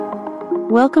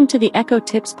Welcome to the Echo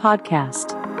Tips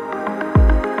podcast.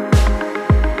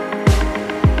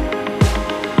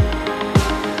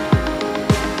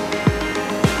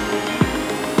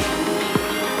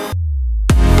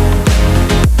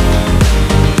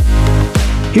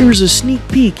 Here's a sneak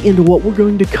peek into what we're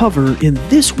going to cover in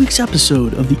this week's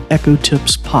episode of the Echo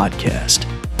Tips podcast.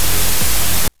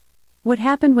 What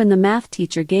happened when the math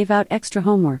teacher gave out extra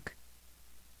homework?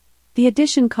 The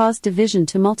addition caused division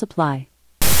to multiply.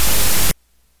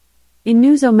 In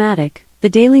News-O-Matic, the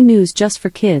daily news just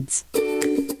for kids.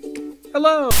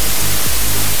 Hello,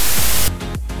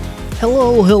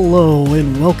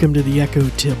 and welcome to the Echo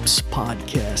Tips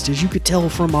podcast. As you could tell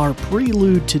from our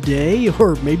prelude today,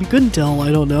 or maybe couldn't tell,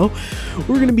 I don't know,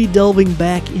 we're going to be delving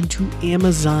back into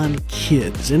Amazon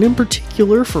Kids, and in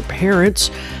particular for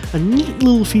parents, a neat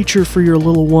little feature for your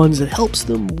little ones that helps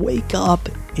them wake up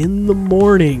in the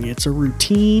morning. It's a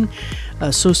routine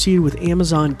associated with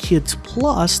Amazon Kids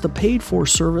Plus, the paid-for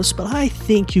service, but I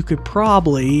think you could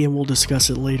probably, and we'll discuss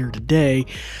it later today,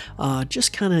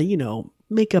 just kind of,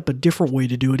 make up a different way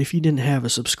to do it. If you didn't have a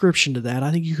subscription to that,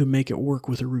 I think you could make it work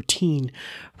with a routine,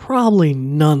 probably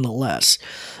nonetheless.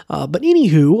 But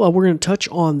anywho, we're going to touch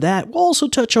on that. We'll also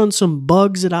touch on some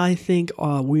bugs that I think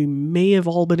we may have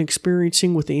all been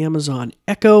experiencing with the Amazon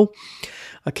Echo,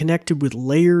 connected with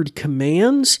layered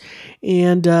commands,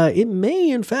 and it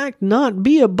may in fact not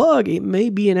be a bug. It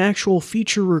may be an actual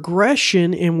feature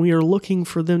regression, and we are looking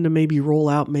for them to maybe roll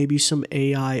out maybe some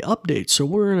AI updates. So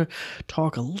we're going to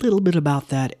talk a little bit about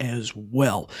that as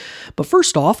well. But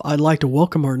first off, I'd like to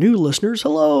welcome our new listeners.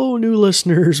 Hello, new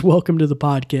listeners. Welcome to the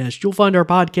podcast. You'll find our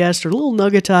podcast are little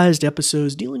nuggetized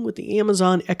episodes dealing with the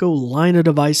Amazon Echo line of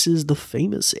devices, the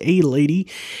famous A-Lady,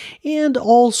 and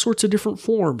all sorts of different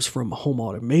forms from home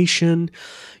automation,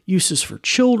 uses for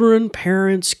children,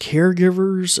 parents,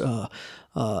 caregivers,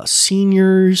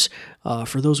 seniors,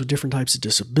 for those with different types of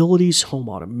disabilities, home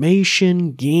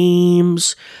automation,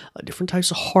 games, different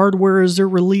types of hardware as they're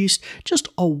released, just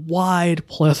a wide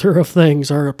plethora of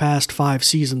things our past 5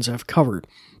 seasons have covered.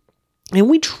 And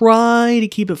we try to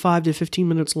keep it 5 to 15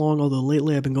 minutes long, although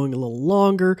lately I've been going a little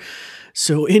longer.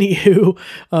 So anywho,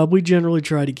 we generally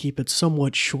try to keep it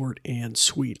somewhat short and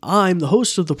sweet. I'm the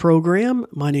host of the program.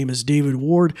 My name is David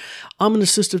Ward. I'm an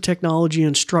assistive technology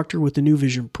instructor with the New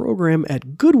Vision program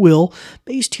at Goodwill,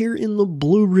 based here in the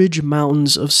Blue Ridge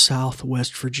Mountains of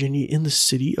Southwest Virginia in the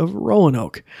city of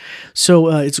Roanoke. So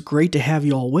it's great to have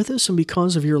you all with us, and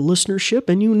because of your listenership,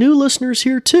 and you new listeners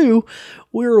here too,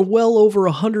 we're well over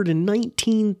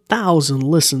 119,000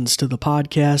 listens to the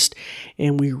podcast,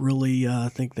 and we really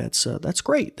think that's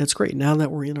great. That's great now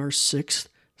that we're in our 6th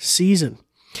season.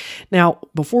 Now,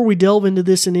 before we delve into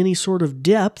this in any sort of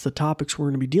depth, the topics we're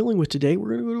going to be dealing with today,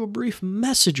 we're going to go to a brief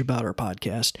message about our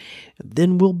podcast, and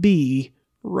then we'll be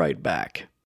right back.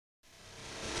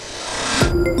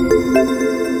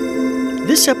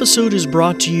 This episode is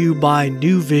brought to you by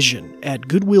New Vision at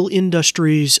Goodwill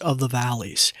Industries of the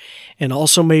Valleys, and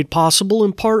also made possible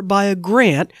in part by a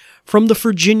grant from the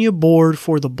Virginia Board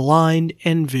for the Blind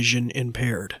and Vision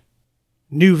Impaired.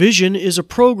 New Vision is a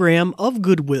program of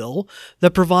Goodwill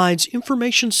that provides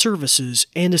information services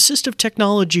and assistive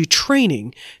technology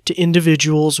training to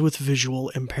individuals with visual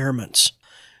impairments.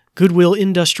 Goodwill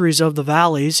Industries of the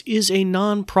Valleys is a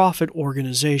nonprofit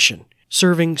organization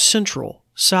serving Central,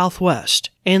 Southwest,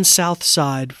 and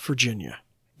Southside Virginia.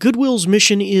 Goodwill's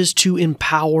mission is to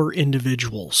empower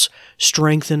individuals,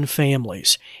 strengthen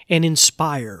families, and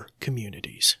inspire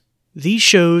communities. These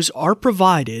shows are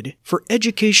provided for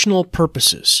educational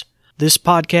purposes. This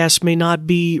podcast may not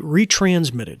be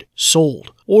retransmitted,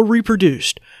 sold, or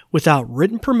reproduced without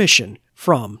written permission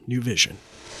from New Vision.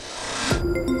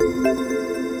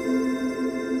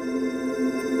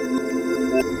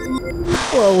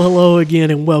 Well, hello again,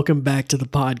 and welcome back to the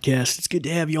podcast. It's good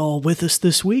to have you all with us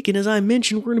this week, and as I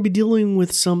mentioned, we're going to be dealing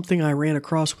with something I ran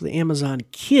across with Amazon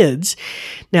Kids.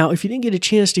 Now, if you didn't get a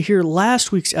chance to hear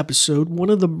last week's episode, one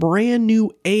of the brand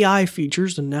new AI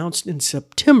features announced in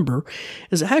September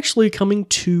is actually coming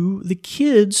to the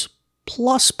Kids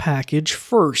Plus package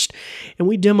first. And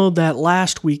we demoed that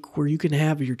last week, where you can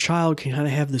have your child can kind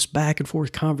of have this back and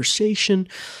forth conversation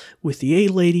with the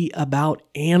A-Lady about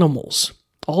animals.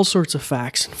 All sorts of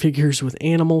facts and figures with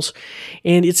animals,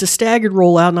 and it's a staggered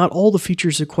rollout. Not all the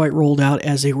features have quite rolled out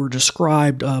as they were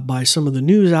described by some of the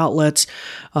news outlets,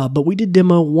 but we did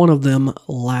demo one of them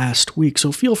last week,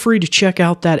 so feel free to check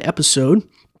out that episode.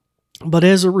 But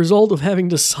as a result of having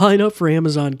to sign up for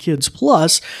Amazon Kids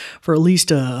Plus for at least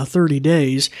 30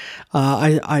 days,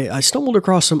 I stumbled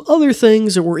across some other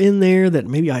things that were in there that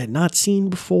maybe I had not seen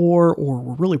before or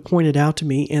were really pointed out to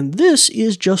me. And this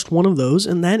is just one of those,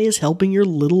 and that is helping your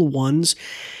little ones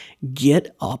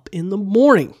get up in the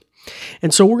morning.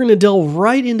 And so we're going to delve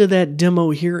right into that demo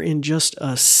here in just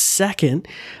a second.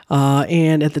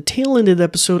 And at the tail end of the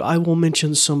episode, I will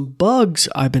mention some bugs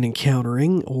I've been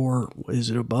encountering. Or is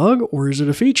it a bug or is it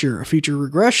a feature? A feature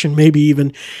regression, maybe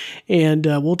even. And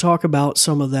we'll talk about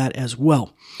some of that as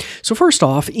well. So first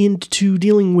off, into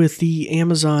dealing with the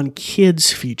Amazon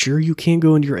Kids feature, you can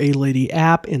go into your A-Lady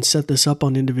app and set this up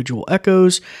on individual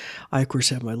echoes. I, of course,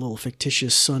 have my little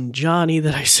fictitious son, Johnny,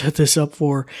 that I set this up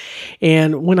for.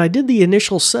 And when I did the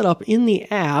initial setup in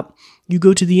the app, you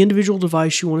go to the individual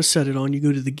device you want to set it on. You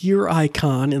go to the gear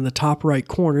icon in the top right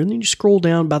corner, and then you scroll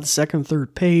down about the second,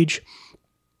 third page,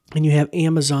 and you have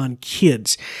Amazon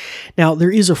Kids. Now, there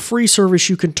is a free service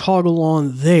you can toggle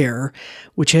on there,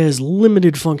 which has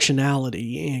limited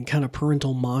functionality and kind of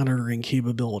parental monitoring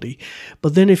capability.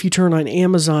 But then if you turn on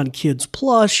Amazon Kids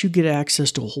Plus, you get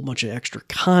access to a whole bunch of extra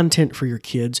content for your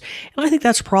kids. And I think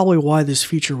that's probably why this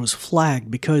feature was flagged,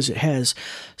 because it has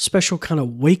special kind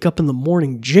of wake up in the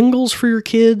morning jingles for your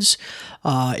kids.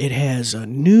 It has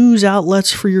news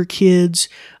outlets for your kids,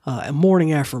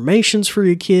 morning affirmations for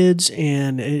your kids,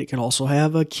 and it can also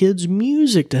have kids'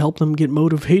 music to help them get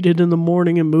motivated in the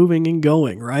morning and moving and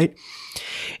going, right?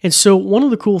 And so one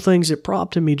of the cool things it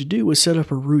prompted me to do was set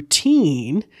up a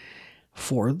routine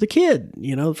for the kid,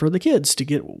 for the kids to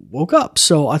get woke up.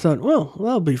 So I thought, well,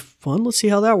 that'll be fun. Let's see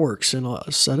how that works, and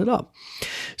I'll set it up.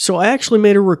 So I actually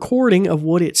made a recording of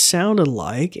what it sounded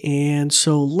like, and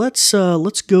so let's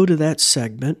go to that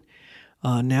segment.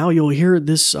 Now you'll hear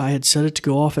this. I had set it to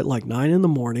go off at like 9 in the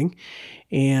morning,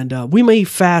 and we may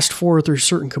fast forward through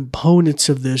certain components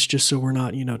of this just so we're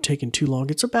not, taking too long.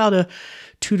 It's about a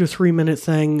 2 to 3 minute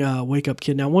thing. Wake up,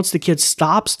 kid. Now, once the kid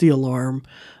stops the alarm,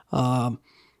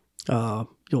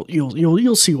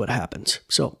 you'll see what happens.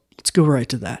 So let's go right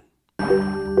to that.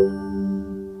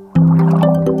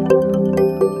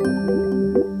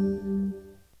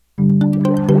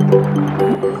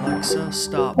 Alexa,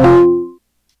 stop.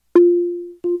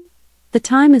 The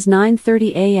time is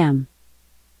 9:30 a.m.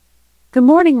 Good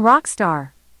morning,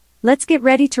 Rockstar. Let's get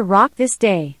ready to rock this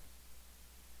day.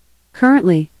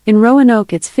 Currently, in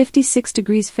Roanoke it's 56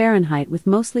 degrees Fahrenheit with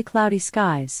mostly cloudy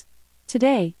skies.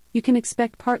 Today, you can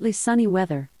expect partly sunny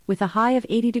weather, with a high of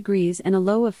 80 degrees and a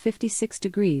low of 56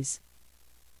 degrees.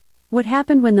 What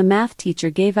happened when the math teacher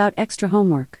gave out extra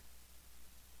homework?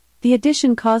 The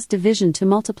addition caused division to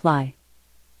multiply.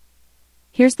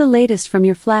 Here's the latest from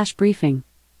your flash briefing.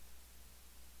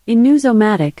 In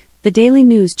News-O-Matic, the daily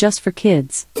news just for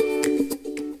kids.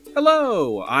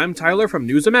 Hello, I'm Tyler from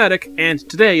News-O-Matic, and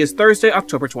today is Thursday,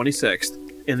 October 26th.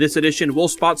 In this edition, we'll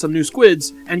spot some new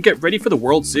squids and get ready for the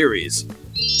World Series.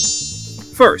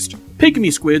 First,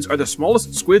 pygmy squids are the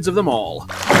smallest squids of them all.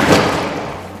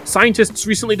 Scientists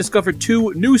recently discovered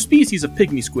 2 new species of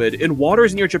pygmy squid in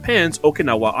waters near Japan's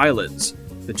Okinawa Islands.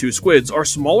 The 2 squids are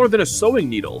smaller than a sewing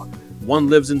needle. One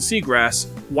lives in seagrass,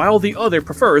 while the other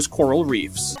prefers coral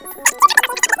reefs.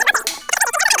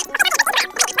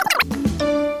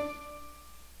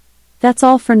 That's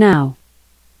all for now.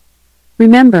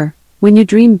 Remember, when you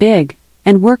dream big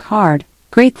and work hard,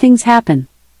 great things happen.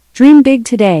 Dream big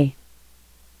today.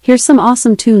 Here's some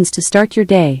awesome tunes to start your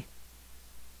day.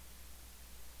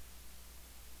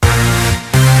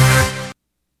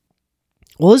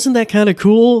 Well, isn't that kind of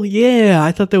cool? Yeah,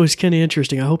 I thought that was kind of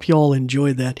interesting. I hope you all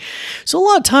enjoyed that. So a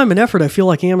lot of time and effort I feel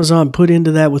like Amazon put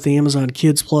into that with the Amazon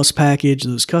Kids Plus package,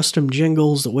 those custom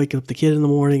jingles that wake up the kid in the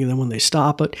morning and then when they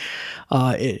stop it,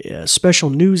 a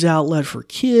special news outlet for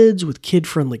kids with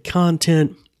kid-friendly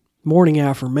content, morning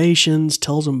affirmations,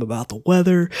 tells them about the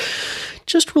weather.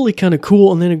 Just really kind of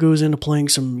cool. And then it goes into playing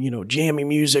some, jammy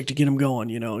music to get them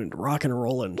going, and rocking and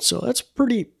rolling. So that's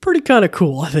pretty kind of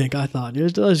cool, I thought.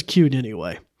 It was cute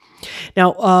anyway.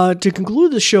 Now, to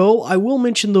conclude the show, I will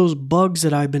mention those bugs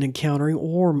that I've been encountering,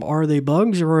 or are they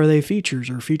bugs or are they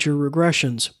features or feature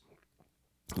regressions?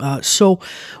 So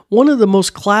one of the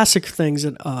most classic things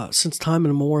that since time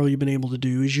immemorial you've been able to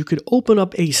do is you could open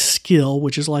up a skill,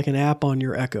 which is like an app on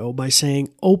your Echo, by saying,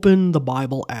 open the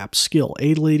Bible app skill.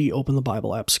 A-Lady, open the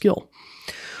Bible app skill.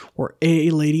 or A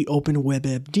Lady Open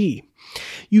WebMD.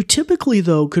 You typically,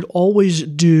 though, could always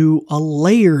do a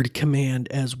layered command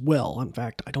as well. In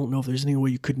fact, I don't know if there's any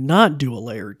way you could not do a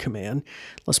layered command,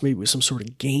 unless maybe with some sort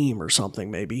of game or something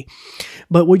maybe.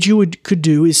 But what you could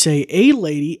do is say, A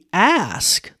Lady,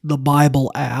 ask the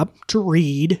Bible app to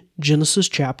read Genesis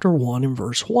chapter 1 and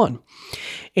verse 1.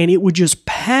 And it would just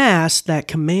pass that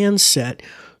command set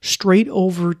straight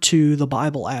over to the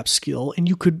Bible app skill, and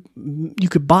you could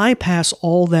bypass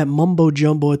all that mumbo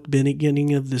jumbo at the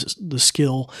beginning of the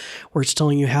skill, where it's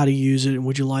telling you how to use it and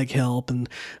would you like help and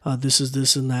this is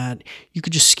this and that. You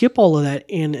could just skip all of that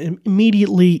and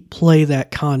immediately play that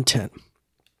content.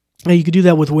 Now you could do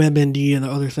that with WebMD and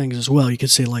other things as well. You could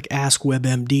say like ask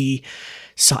WebMD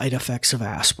side effects of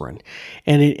aspirin.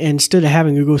 And instead of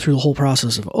having to go through the whole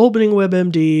process of opening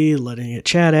WebMD, letting it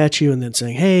chat at you, and then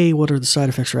saying, hey, what are the side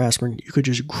effects for aspirin? You could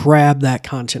just grab that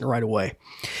content right away.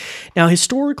 Now,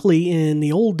 historically, in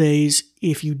the old days,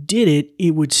 if you did it,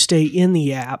 it would stay in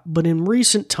the app. But in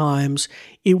recent times,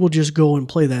 it will just go and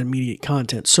play that immediate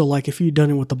content. So like if you'd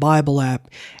done it with the Bible app,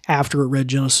 after it read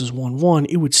Genesis 1:1,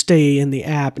 it would stay in the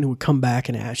app and it would come back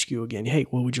and ask you again, hey,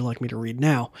 what would you like me to read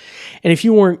now? And if it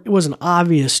wasn't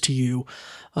obvious to you,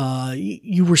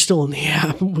 you were still in the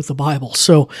app with the Bible.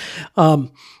 So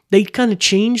they kind of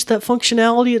changed that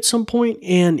functionality at some point,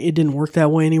 and it didn't work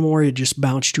that way anymore. It just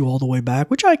bounced you all the way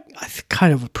back, which I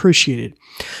kind of appreciated.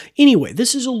 Anyway,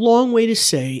 this is a long way to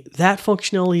say that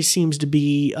functionality seems to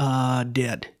be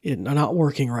dead. It's not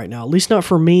working right now, at least not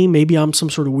for me. Maybe I'm some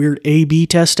sort of weird A/B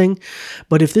testing,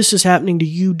 but if this is happening to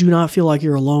you, do not feel like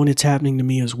you're alone. It's happening to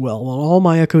me as well. On all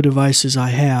my Echo devices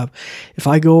I have, if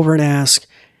I go over and ask,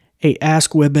 hey,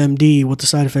 ask WebMD what the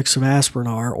side effects of aspirin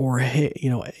are, or, hey,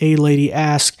 A Lady,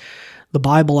 ask the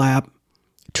Bible app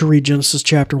to read Genesis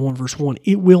chapter 1, verse 1,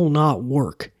 it will not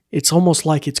work. It's almost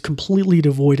like it's completely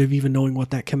devoid of even knowing what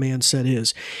that command set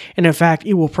is. And in fact,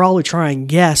 it will probably try and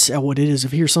guess at what it is.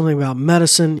 If it hears something about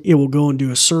medicine, it will go and do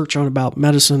a search on about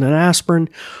medicine and aspirin.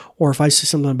 Or if I say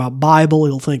something about Bible,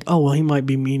 it'll think, oh, well, he might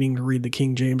be meaning to read the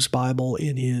King James Bible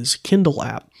in his Kindle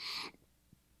app.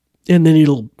 And then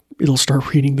it'll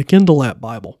start reading the Kindle app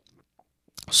Bible.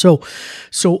 So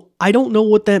I don't know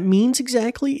what that means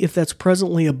exactly, if that's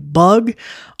presently a bug.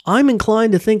 I'm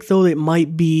inclined to think, though, it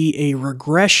might be a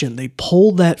regression. They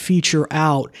pulled that feature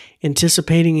out,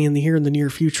 anticipating in the near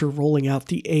future rolling out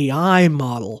the AI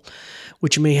model,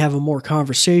 which may have a more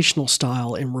conversational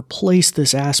style and replace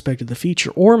this aspect of the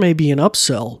feature, or maybe an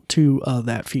upsell to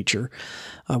that feature,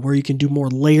 where you can do more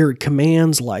layered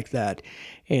commands like that.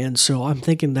 And so I'm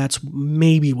thinking that's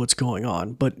maybe what's going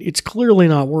on, but it's clearly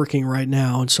not working right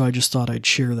now, and so I just thought I'd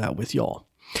share that with y'all.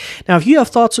 Now, if you have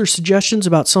thoughts or suggestions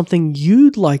about something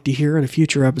you'd like to hear in a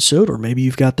future episode, or maybe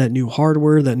you've got that new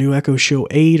hardware, that new Echo Show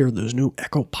 8, or those new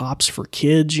Echo Pops for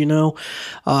kids,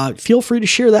 feel free to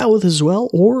share that with us as well.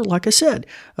 Or, like I said,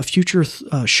 a future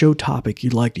show topic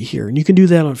you'd like to hear. And you can do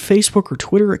that on Facebook or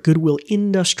Twitter at Goodwill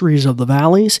Industries of the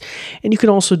Valleys. And you can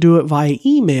also do it via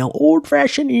email,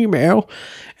 old-fashioned email.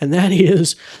 And that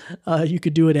is, you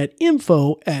could do it at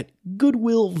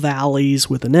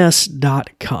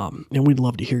info@goodwillvalleys.com. And we'd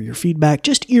love to hear your feedback.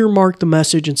 Just earmark the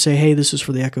message and say, hey, this is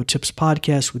for the Echo Tips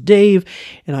podcast with Dave,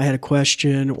 and I had a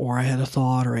question, or I had a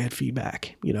thought, or I had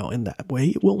feedback. In that way,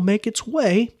 it will make its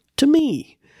way to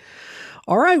me.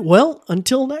 All right, well,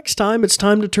 until next time, it's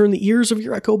time to turn the ears of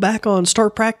your Echo back on.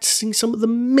 Start practicing some of the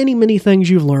many, many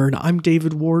things you've learned. I'm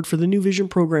David Ward for the New Vision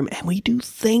program, and we do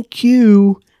thank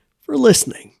you for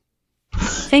listening.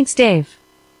 Thanks, Dave.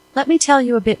 Let me tell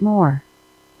you a bit more.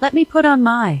 Let me put on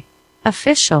my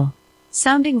official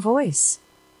sounding voice.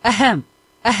 Ahem.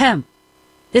 Ahem.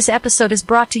 This episode is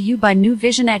brought to you by New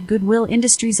Vision at Goodwill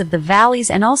Industries of the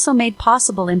Valleys, and also made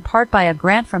possible in part by a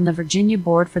grant from the Virginia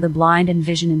Board for the Blind and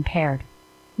Vision Impaired.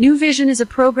 New Vision is a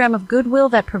program of Goodwill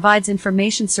that provides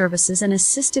information services and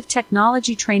assistive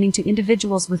technology training to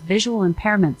individuals with visual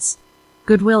impairments.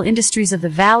 Goodwill Industries of the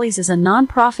Valleys is a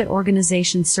nonprofit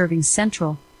organization serving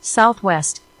Central,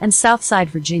 Southwest, and Southside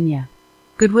Virginia.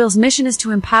 Goodwill's mission is to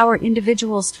empower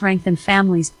individuals, strengthen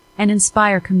families, and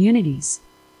inspire communities.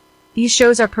 These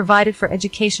shows are provided for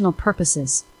educational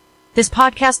purposes. This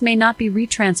podcast may not be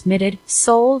retransmitted,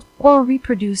 sold, or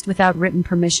reproduced without written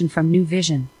permission from New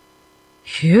Vision.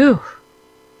 Phew!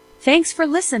 Thanks for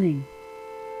listening.